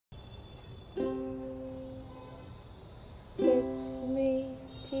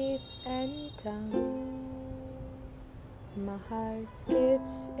heart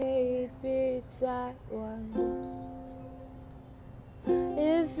skips 8 beats at once.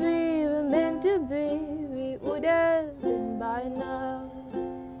 If we were meant to be, we would have been by now.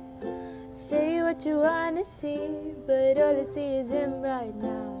 Say what you wanna see, but all I see is him right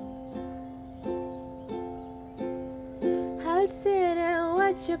now. I'll sit and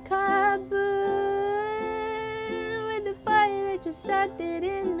watch your car burn with the fire that you started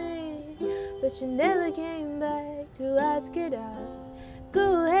in me, but you never came back to ask it out.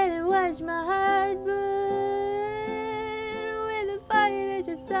 Go ahead and watch my heart burn with the fire that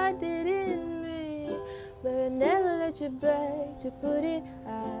you started in me, but I never let you back to put it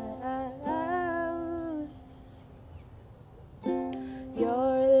out.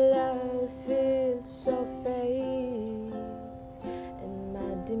 Your love feels so fake, and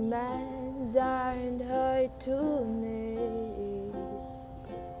my demands aren't hard to make.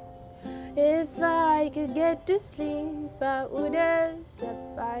 If I could get to sleep, I would have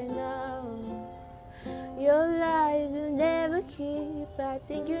slept by now. Your lies will never keep. I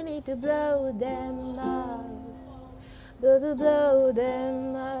think you need to blow them out. Blow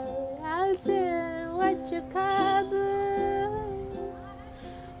them out. I'll sit and watch your car burn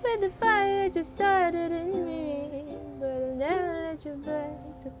with the fire that you started in me, but I'll never let you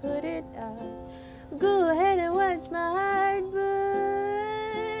back to put it out. Go ahead and watch my heart burn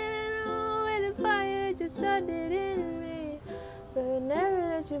with the fire that you started in me, but I'll never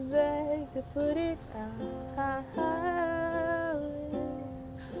let you back to put it out.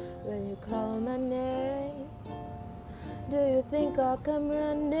 When you call my name, do you think I'll come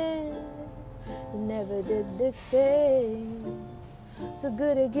running? You never did the same. So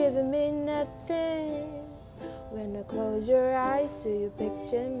good at giving me nothing. When I close your eyes, do you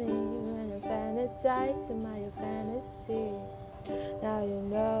picture me? When I fantasize, am I your fantasy? Now you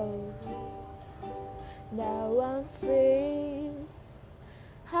know. Now I'm free.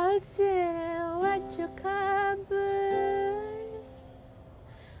 I'll sit and watch your car burn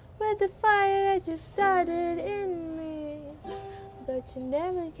with the fire that you started in me, but you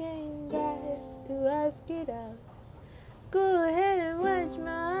never came back to ask it out. Go ahead and watch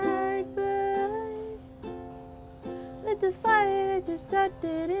my heart burn with the fire that you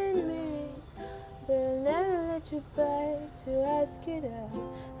started in me, but I'll never let you back to ask it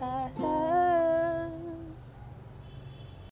out.